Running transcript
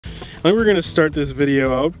think we're gonna start this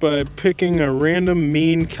video out by picking a random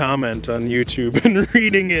mean comment on YouTube and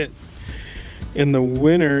reading it. And the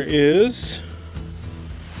winner is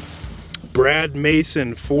Brad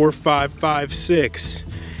Mason 4556.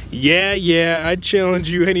 Yeah, I'd challenge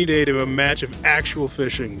you any day to a match of actual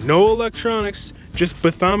fishing. No electronics, just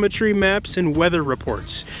bathymetry maps and weather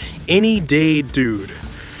reports. Any day, dude.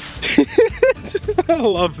 I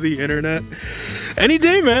love the internet. Any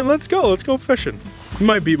day, man, let's go fishing. You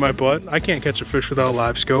might beat my butt. I can't catch a fish without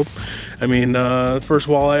LiveScope. I mean, the first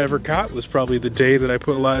walleye I ever caught was probably the day that I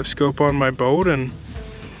put LiveScope on my boat, and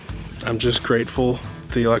I'm just grateful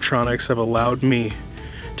the electronics have allowed me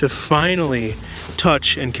to finally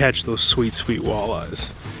touch and catch those sweet, sweet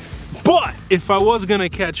walleyes. But if I was gonna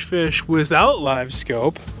catch fish without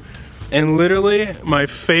LiveScope, and literally my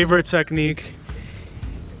favorite technique,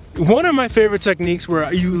 one of my favorite techniques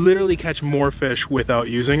where you literally catch more fish without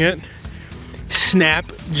using it, snap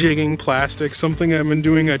jigging plastic, something I've been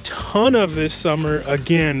doing a ton of this summer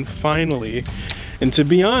again, finally. And to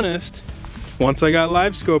be honest, once I got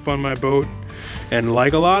LiveScope on my boat, and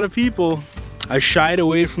like a lot of people, I shied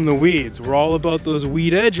away from the weeds. We're all about those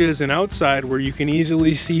weed edges and outside where you can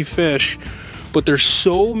easily see fish, but there's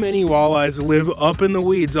so many walleyes live up in the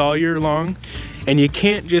weeds all year long, and you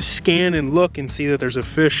can't just scan and look and see that there's a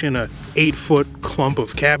fish in a 8-foot clump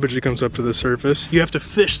of cabbage that comes up to the surface. You have to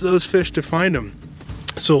fish those fish to find them.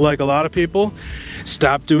 So like a lot of people,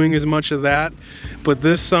 stop doing as much of that. But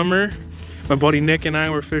this summer, my buddy Nick and I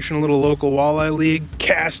were fishing a little local walleye league,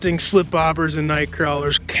 casting slip bobbers and night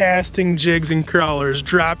crawlers, casting jigs and crawlers,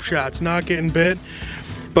 drop shots, not getting bit.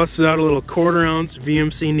 Busted out a little 1/4 ounce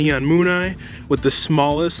VMC Neon Moon Eye with the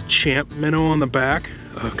smallest champ minnow on the back,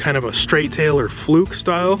 kind of a straight tail or fluke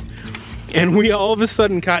style. And we all of a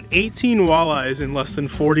sudden caught 18 walleyes in less than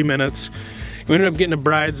 40 minutes. We ended up getting a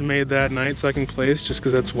bridesmaid that night, second place, just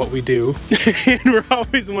because that's what we do. And we're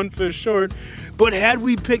always one fish short. But had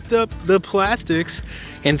we picked up the plastics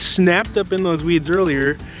and snapped up in those weeds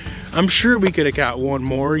earlier, I'm sure we could have got one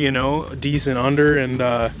more, you know, a decent under.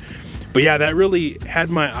 And but yeah, that really had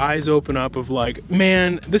my eyes open up of like,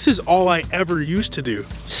 man, this is all I ever used to do,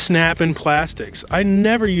 snapping plastics. I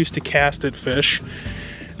never used to cast at fish,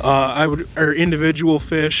 or individual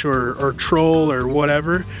fish or troll or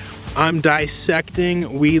whatever. I'm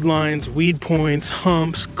dissecting weed lines, weed points,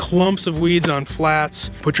 humps, clumps of weeds on flats.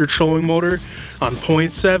 Put your trolling motor on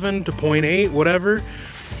 0.7 to 0.8, whatever,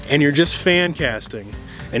 and you're just fan casting.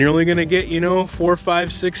 And you're only gonna get, you know, 4,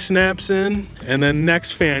 5, 6 snaps in, and then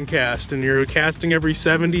next fan cast, and you're casting every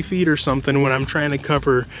 70 feet or something when I'm trying to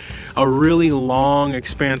cover a really long,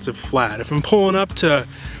 expansive flat. If I'm pulling up to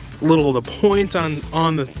the point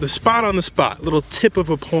on the spot, little tip of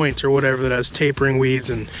a point or whatever that has tapering weeds,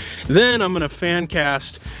 and then I'm gonna fan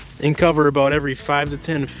cast and cover about every 5 to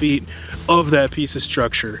 10 feet of that piece of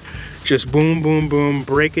structure. Just boom, boom, boom,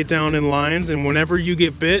 break it down in lines, and whenever you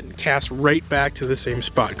get bit, cast right back to the same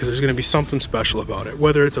spot, because there's gonna be something special about it.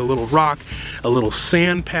 Whether it's a little rock, a little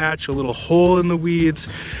sand patch, a little hole in the weeds,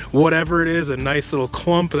 whatever it is, a nice little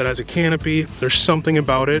clump that has a canopy, there's something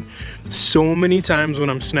about it. So many times when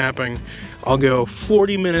I'm snapping, I'll go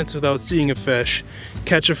 40 minutes without seeing a fish,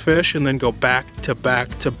 catch a fish, and then go back to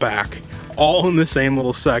back to back, all in the same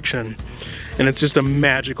little section. And it's just a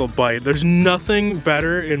magical bite. There's nothing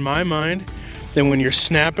better in my mind than when you're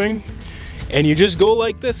snapping and you just go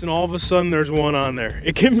like this and all of a sudden there's one on there.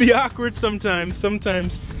 It can be awkward sometimes.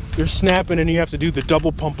 Sometimes you're snapping and you have to do the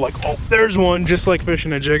double pump like, oh, there's one, just like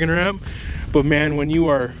fishing a jigging wrap. But man, when you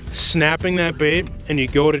are snapping that bait and you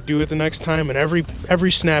go to do it the next time, and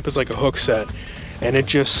every snap is like a hook set and it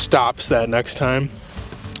just stops that next time,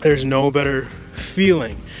 there's no better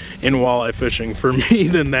feeling in walleye fishing for me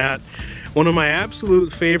than that. One of my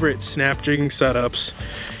absolute favorite snap jigging setups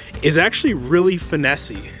is actually really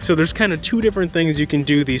finessey. So there's kind of two different things you can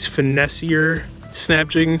do, these finessier snap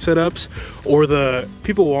jigging setups, or the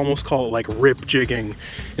people will almost call it like rip jigging.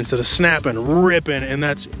 Instead of snapping, ripping, and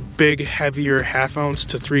that's big, heavier 1/2 ounce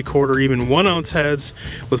to 3/4, even 1 ounce heads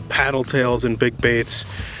with paddle tails and big baits.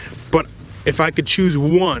 But if I could choose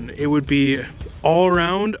one, it would be all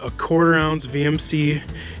around a 1/4 ounce VMC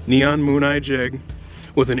Neon Moon Eye jig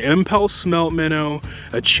with an impulse smelt minnow,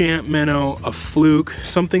 a champ minnow, a fluke,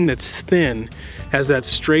 something that's thin, has that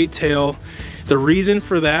straight tail. The reason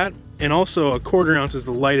for that, and also a 1/4 ounce is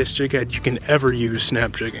the lightest jig head you can ever use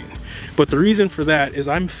snap jigging. But the reason for that is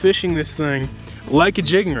I'm fishing this thing like a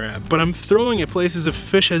jigging wrap, but I'm throwing at places a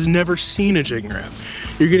fish has never seen a jigging wrap.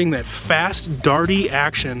 You're getting that fast, darty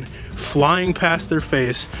action flying past their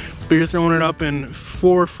face, but you're throwing it up in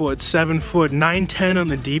 4 foot, 7 foot, 9, 10 on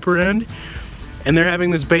the deeper end. and they're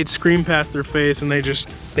having this bait scream past their face and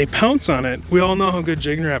they pounce on it. We all know how good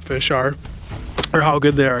jigging Rap fish are, or how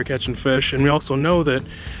good they are at catching fish, and we also know that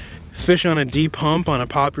fish on a deep hump on a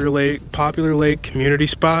popular lake community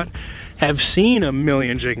spot have seen a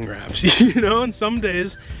million jigging Raps, you know, and some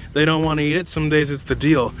days they don't want to eat it, some days it's the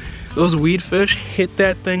deal. Those weed fish hit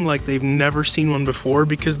that thing like they've never seen one before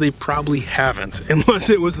because they probably haven't, unless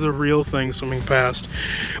it was the real thing swimming past.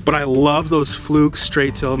 But I love those fluke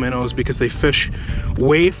straight tail minnows because they fish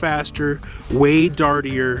way faster, way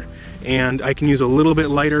dartier, and I can use a little bit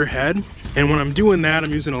lighter head. And when I'm doing that,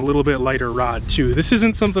 I'm using a little bit lighter rod too. This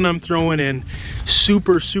isn't something I'm throwing in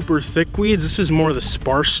super thick weeds. This is more the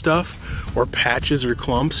sparse stuff or patches or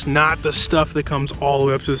clumps, not the stuff that comes all the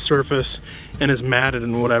way up to the surface and is matted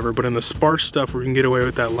and whatever, but in the sparse stuff where we can get away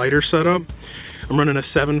with that lighter setup. I'm running a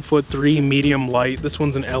 7'3" medium light. This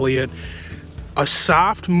one's an Elliott. A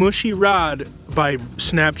soft, mushy rod by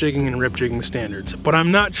snap jigging and rip jigging standards. But I'm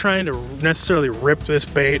not trying to necessarily rip this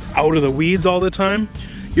bait out of the weeds all the time.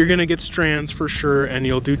 You're gonna get strands for sure, and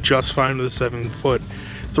you'll do just fine with a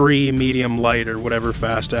 7'3" medium light or whatever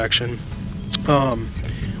fast action.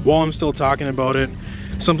 While I'm still talking about it,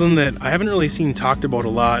 something that I haven't really seen talked about a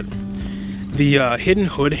lot, the hidden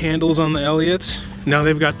hood handles on the Elliots. Now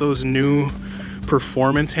they've got those new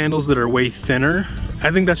performance handles that are way thinner.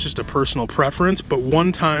 I think that's just a personal preference, but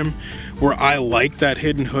one time where I like that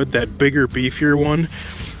hidden hood, that bigger, beefier one,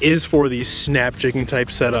 is for these snap jigging type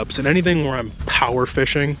setups and anything where I'm power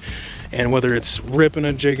fishing, and whether it's ripping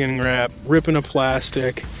a jigging Rap, ripping a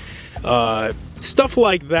plastic, stuff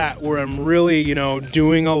like that where I'm really, you know,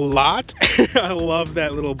 doing a lot. I love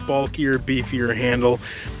that little bulkier, beefier handle.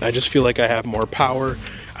 I just feel like I have more power.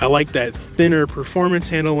 I like that thinner performance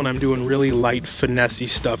handle when I'm doing really light, finessey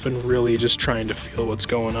stuff and really just trying to feel what's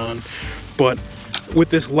going on. But with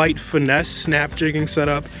this light finesse snap jigging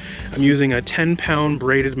setup, I'm using a 10-pound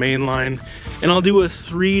braided mainline, and I'll do a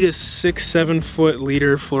 3 to 6, 7 foot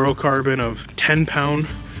leader fluorocarbon of 10-pound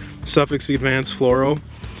Sufix Advance Fluoro.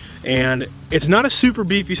 And it's not a super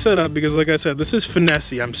beefy setup because, like I said, this is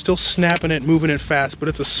finessey. I'm still snapping it, moving it fast, but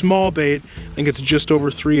it's a small bait. I think it's just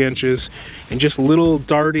over 3 inches and just little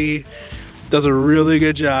darty. Does a really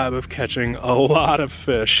good job of catching a lot of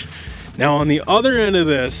fish. Now on the other end of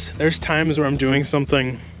this, there's times where I'm doing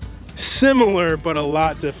something similar but a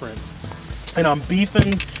lot different, and I'm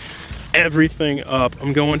beefing everything up.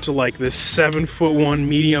 I'm going to like this 7'1"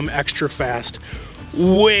 medium extra fast,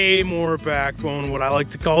 way more backbone, what I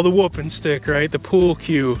like to call the whooping stick, right? The pool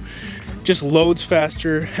cue. Just loads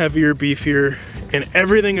faster, heavier, beefier, and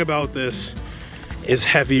everything about this is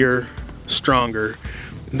heavier, stronger.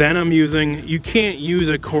 Then I'm using, you can't use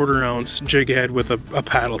a 1/4 ounce jig head with a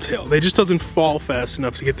paddle tail. It just doesn't fall fast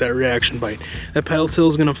enough to get that reaction bite. That paddle tail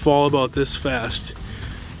is gonna fall about this fast.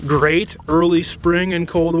 Great early spring and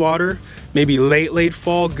cold water, maybe late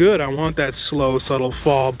fall, good. I want that slow, subtle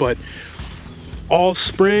fall, but all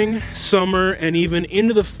spring, summer, and even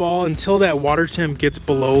into the fall until that water temp gets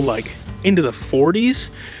below like into the 40s,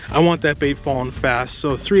 I want that bait falling fast.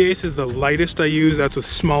 So 3/8 is the lightest I use. That's with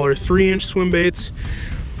smaller 3-inch swim baits.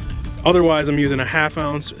 Otherwise, I'm using a 1/2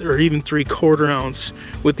 ounce or even 3/4 ounce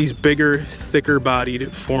with these bigger, thicker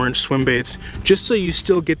bodied 4-inch swim baits, just so you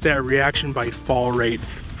still get that reaction bite fall rate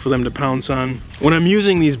for them to pounce on. When I'm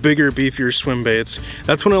using these bigger, beefier swim baits,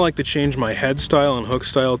 that's when I like to change my head style and hook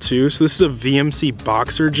style too. So this is a VMC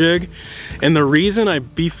Boxer Jig, and the reason I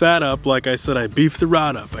beef that up, like I said, I beef the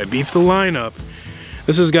rod up, I beef the line up.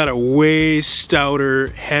 This has got a way stouter,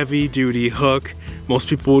 heavy duty hook. Most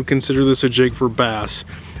people would consider this a jig for bass,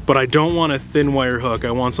 but I don't want a thin wire hook. I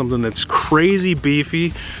want something that's crazy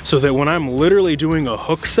beefy so that when I'm literally doing a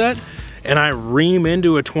hook set and I ream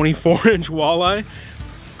into a 24-inch walleye,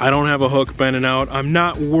 I don't have a hook bending out. I'm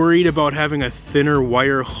not worried about having a thinner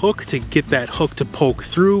wire hook to get that hook to poke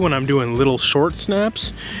through when I'm doing little short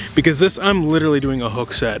snaps, because this, I'm literally doing a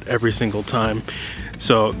hook set every single time.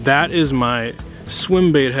 So that is my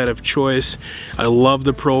swim bait head of choice. I love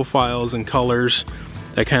the profiles and colors.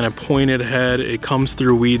 That kind of pointed head, it comes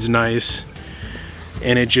through weeds nice,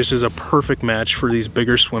 and it just is a perfect match for these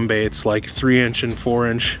bigger swim baits like 3-inch and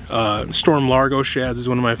 4-inch. Storm Largo Shads is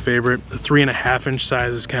one of my favorite. The 3.5-inch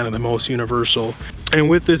size is kind of the most universal. And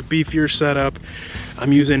with this beefier setup,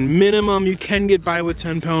 I'm using minimum, you can get by with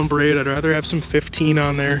 10-pound braid. I'd rather have some 15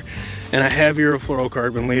 on there, and a heavier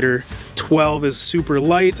fluorocarbon leader. 12 is super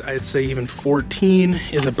light. I'd say even 14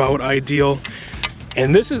 is about ideal.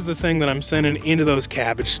 And this is the thing that I'm sending into those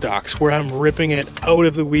cabbage stocks, where I'm ripping it out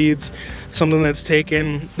of the weeds, something that's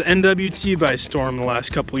taken the NWT by storm the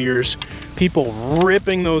last couple years. People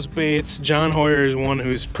ripping those baits. John Hoyer is one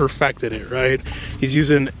who's perfected it, right? He's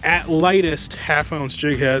using at lightest 1/2 ounce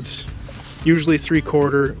jig heads, usually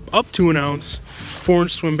 3/4, up to 1 ounce,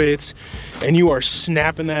 4-inch swim baits, and you are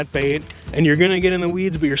snapping that bait, and you're gonna get in the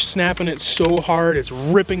weeds, but you're snapping it so hard, it's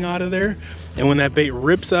ripping out of there. And when that bait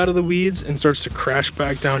rips out of the weeds and starts to crash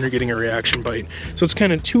back down, you're getting a reaction bite. So it's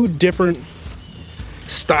kind of two different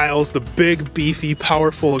styles, the big, beefy,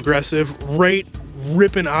 powerful, aggressive, right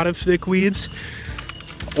ripping out of thick weeds,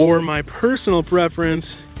 or my personal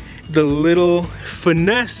preference, the little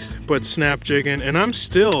finesse but snap jigging. And I'm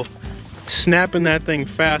still snapping that thing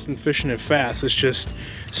fast and fishing it fast. It's just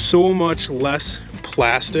so much less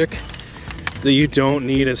plastic that you don't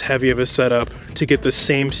need as heavy of a setup to get the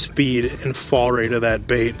same speed and fall rate of that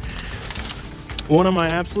bait. One of my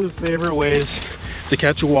absolute favorite ways to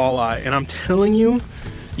catch a walleye, and I'm telling you,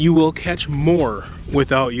 you will catch more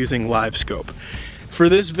without using LiveScope. For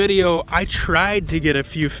this video, I tried to get a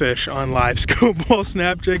few fish on LiveScope while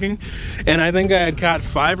snap jigging, and I think I had caught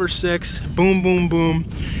 5 or 6, boom, boom, boom.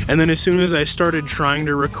 And then as soon as I started trying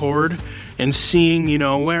to record and seeing, you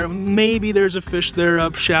know, where maybe there's a fish there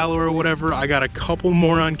up shallow or whatever, I got a couple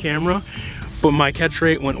more on camera, but my catch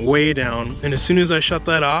rate went way down. And as soon as I shut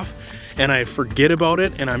that off and I forget about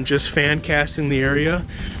it and I'm just fan casting the area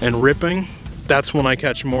and ripping, that's when I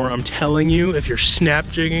catch more. I'm telling you, if you're snap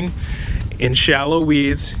jigging in shallow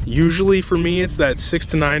weeds, usually for me it's that 6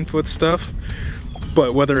 to 9 foot stuff,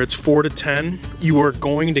 but whether it's 4 to 10, you are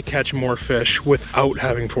going to catch more fish without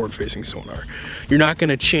having forward facing sonar. You're not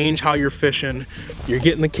gonna change how you're fishing. You're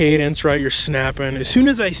getting the cadence right, you're snapping. As soon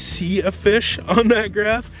as I see a fish on that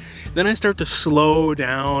graph, then I start to slow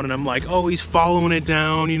down and I'm like, oh, he's following it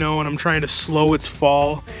down, you know, and I'm trying to slow its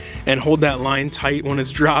fall and hold that line tight when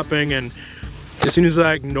it's dropping. And as soon as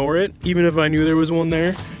I ignore it, even if I knew there was one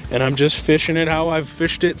there, and I'm just fishing it how I've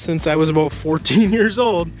fished it since I was about 14 years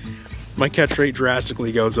old, my catch rate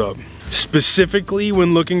drastically goes up. Specifically,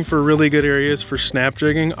 when looking for really good areas for snap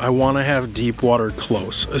jigging, I want to have deep water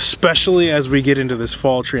close, especially as we get into this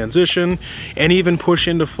fall transition and even push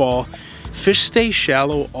into fall. Fish stay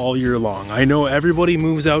shallow all year long. I know everybody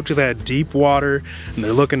moves out to that deep water and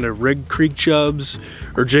they're looking to rig creek chubs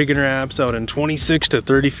or jigging wraps out in 26 to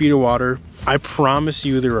 30 feet of water. I promise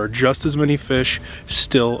you there are just as many fish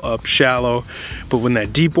still up shallow, but when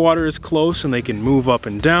that deep water is close and they can move up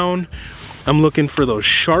and down, I'm looking for those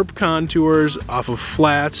sharp contours off of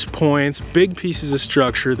flats, points, big pieces of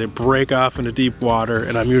structure that break off into deep water,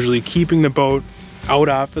 and I'm usually keeping the boat out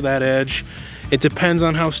off of that edge. It depends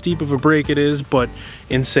on how steep of a break it is, but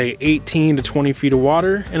in say 18 to 20 feet of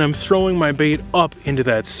water, and I'm throwing my bait up into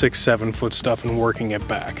that 6-7 foot stuff and working it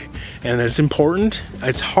back. And it's important,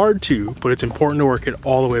 it's hard to, but it's important to work it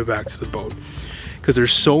all the way back to the boat. Because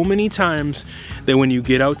there's so many times that when you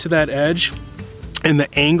get out to that edge and the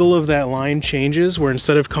angle of that line changes, where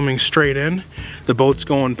instead of coming straight in, the boat's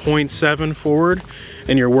going 0.7 forward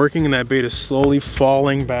and you're working and that bait is slowly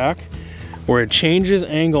falling back, where it changes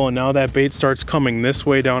angle and now that bait starts coming this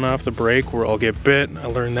way down off the break where I'll get bit. I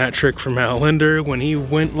learned that trick from Al Linder when he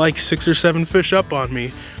went like 6 or 7 fish up on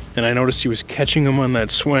me and I noticed he was catching them on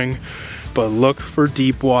that swing. But look for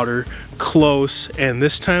deep water, close, and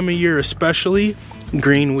this time of year especially,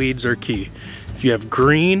 green weeds are key. If you have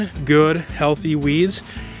green, good, healthy weeds,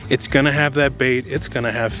 it's gonna have that bait, it's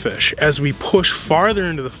gonna have fish. As we push farther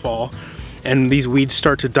into the fall and these weeds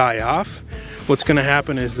start to die off, what's gonna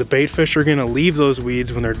happen is the bait fish are gonna leave those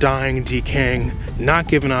weeds when they're dying, decaying, not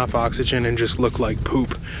giving off oxygen, and just look like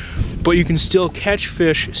poop. But you can still catch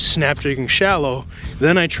fish snap jigging shallow.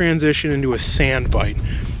 Then I transition into a sand bite.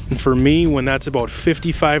 And for me, when that's about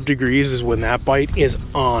 55 degrees is when that bite is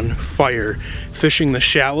on fire. Fishing the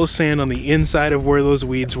shallow sand on the inside of where those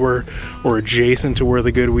weeds were or adjacent to where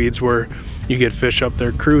the good weeds were, you get fish up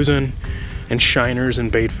there cruising, and shiners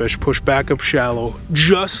and bait fish push back up shallow,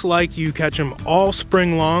 just like you catch them all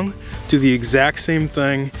spring long. Do the exact same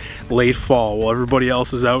thing late fall while everybody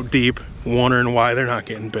else is out deep wondering why they're not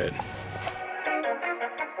getting bit.